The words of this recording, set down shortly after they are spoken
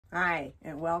Hi,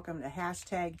 and welcome to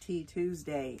Hashtag Tea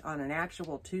Tuesday on an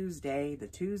actual Tuesday, the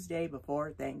Tuesday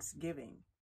before Thanksgiving.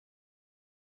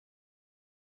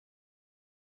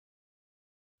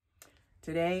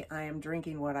 Today I am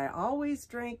drinking what I always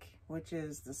drink, which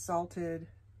is the salted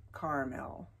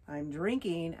caramel. I'm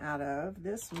drinking out of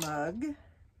this mug,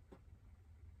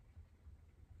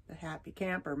 the Happy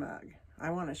Camper mug. I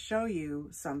want to show you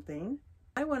something.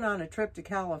 I went on a trip to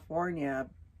California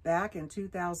back in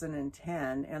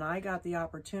 2010, and I got the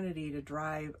opportunity to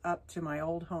drive up to my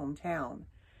old hometown.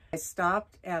 I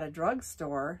stopped at a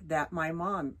drugstore that my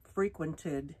mom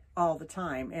frequented all the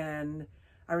time, and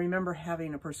I remember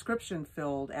having a prescription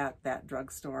filled at that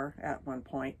drugstore at one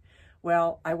point.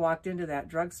 Well, I walked into that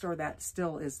drugstore that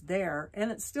still is there, and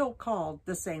it's still called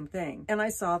the same thing. And I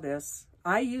saw this.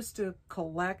 I used to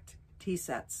collect tea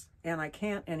sets, and I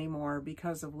can't anymore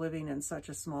because of living in such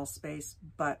a small space,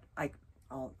 but I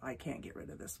can't get rid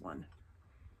of this one.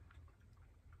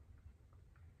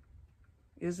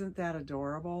 Isn't that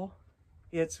adorable?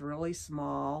 It's really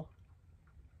small.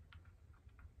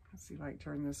 Let's see if I can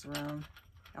turn this around.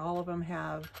 All of them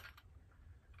have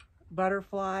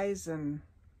butterflies, and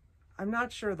I'm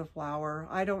not sure the flower.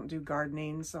 I don't do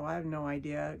gardening, so I have no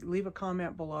idea. Leave a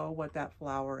comment below what that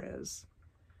flower is.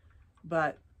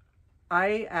 But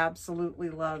I absolutely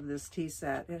love this tea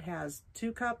set. It has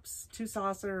 2 cups, 2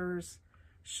 saucers,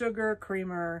 sugar,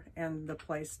 creamer, and the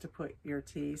place to put your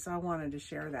tea. So I wanted to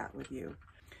share that with you.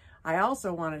 I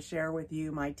also want to share with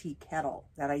you my tea kettle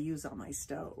that I use on my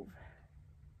stove.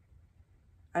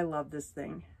 I love this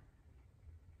thing.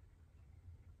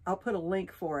 I'll put a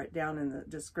link for it down in the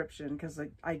description because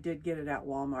I did get it at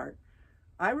Walmart.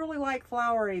 I really like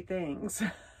flowery things,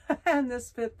 and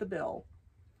this fit the bill.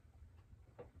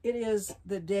 It is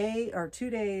the day or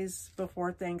 2 days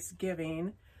before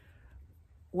Thanksgiving.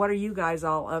 What are you guys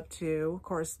all up to? Of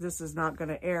course, this is not going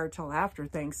to air till after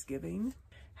Thanksgiving.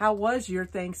 How was your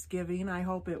Thanksgiving? I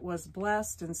hope it was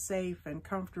blessed and safe and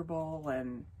comfortable,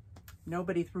 and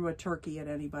nobody threw a turkey at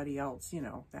anybody else, you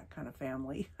know, that kind of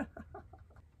family.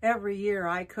 Every year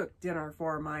I cook dinner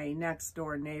for my next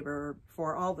door neighbor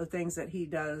for all the things that he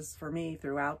does for me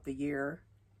throughout the year.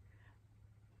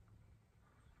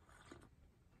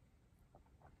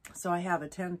 So I have a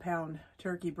 10-pound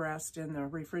turkey breast in the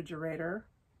refrigerator.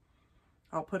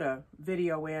 I'll put a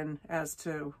video in as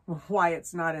to why it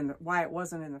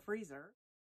wasn't in the freezer.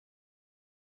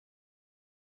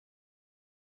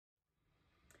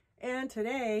 And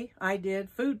today I did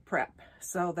food prep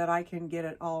so that I can get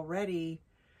it all ready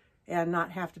and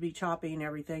not have to be chopping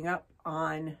everything up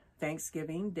on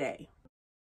Thanksgiving Day.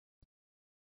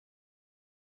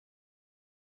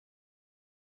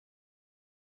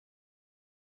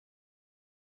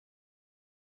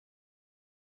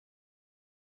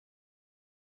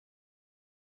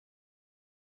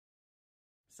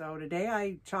 So today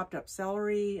I chopped up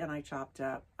celery and I chopped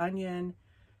up onion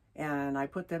and I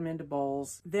put them into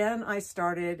bowls. Then I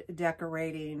started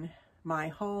decorating my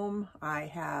home. I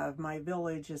have my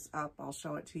village is up. I'll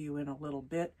show it to you in a little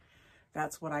bit.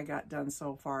 That's what I got done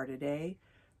so far today.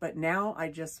 But now I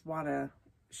just want to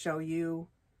show you,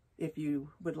 if you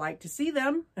would like to see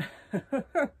them,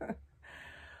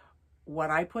 what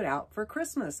I put out for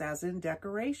Christmas as in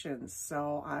decorations.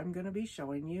 So I'm going to be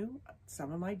showing you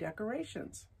some of my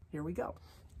decorations. Here we go.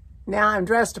 Now I'm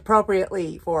dressed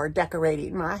appropriately for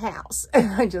decorating my house.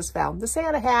 I just found the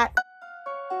Santa hat.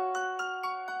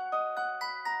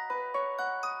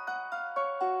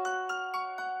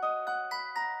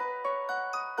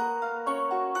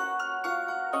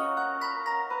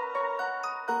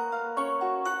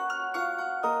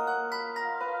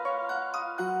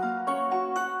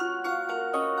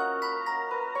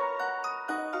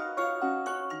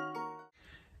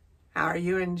 How are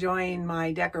you enjoying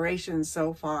my decorations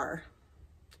so far?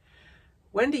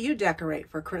 When do you decorate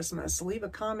for Christmas? Leave a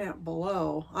comment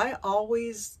below. I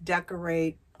always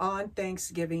decorate on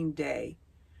Thanksgiving Day.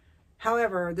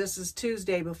 However, this is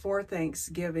Tuesday before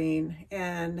Thanksgiving,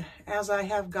 and as I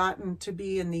have gotten to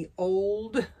be in the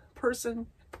old person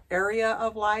area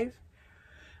of life,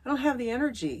 I don't have the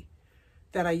energy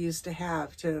that I used to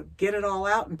have to get it all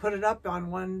out and put it up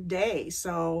on one day.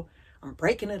 So I'm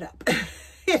breaking it up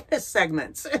into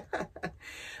segments.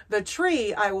 The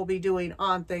tree I will be doing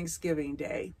on Thanksgiving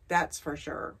Day, that's for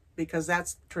sure, because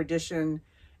that's tradition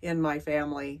in my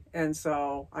family. And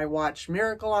so I watch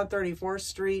Miracle on 34th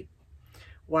Street.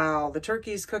 While the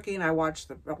turkey's cooking,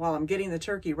 while I'm getting the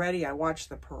turkey ready, I watch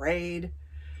the parade.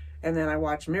 And then I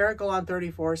watch Miracle on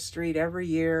 34th Street every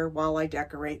year while I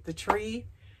decorate the tree.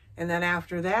 And then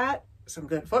after that, some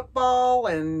good football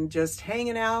and just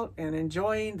hanging out and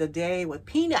enjoying the day with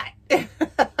Peanut.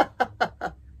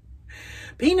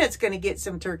 Peanut's going to get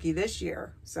some turkey this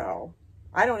year, so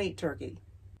I don't eat turkey.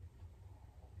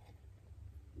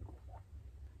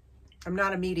 I'm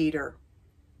not a meat eater.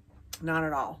 Not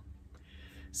at all.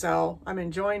 So I'm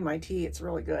enjoying my tea. It's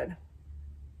really good.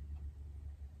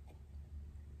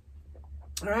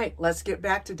 All right, let's get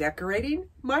back to decorating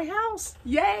my house.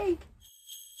 Yay!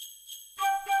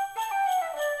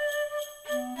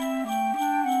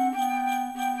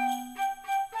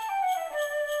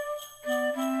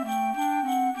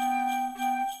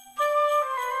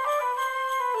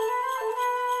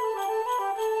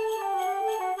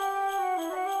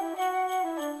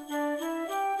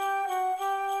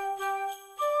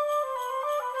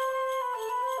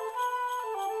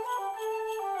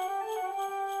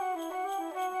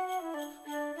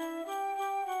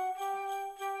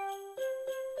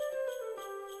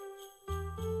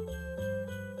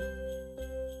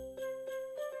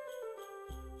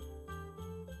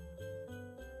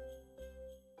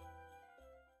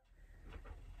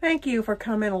 Thank you for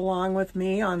coming along with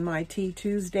me on my Tea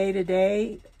Tuesday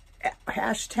today.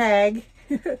 Hashtag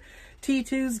Tea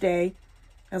Tuesday,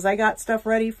 as I got stuff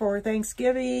ready for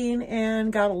Thanksgiving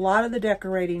and got a lot of the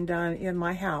decorating done in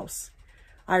my house.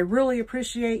 I really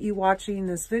appreciate you watching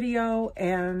this video,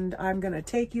 and I'm going to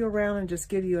take you around and just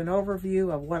give you an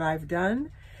overview of what I've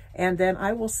done, and then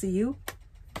I will see you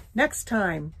next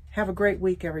time. Have a great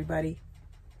week, everybody.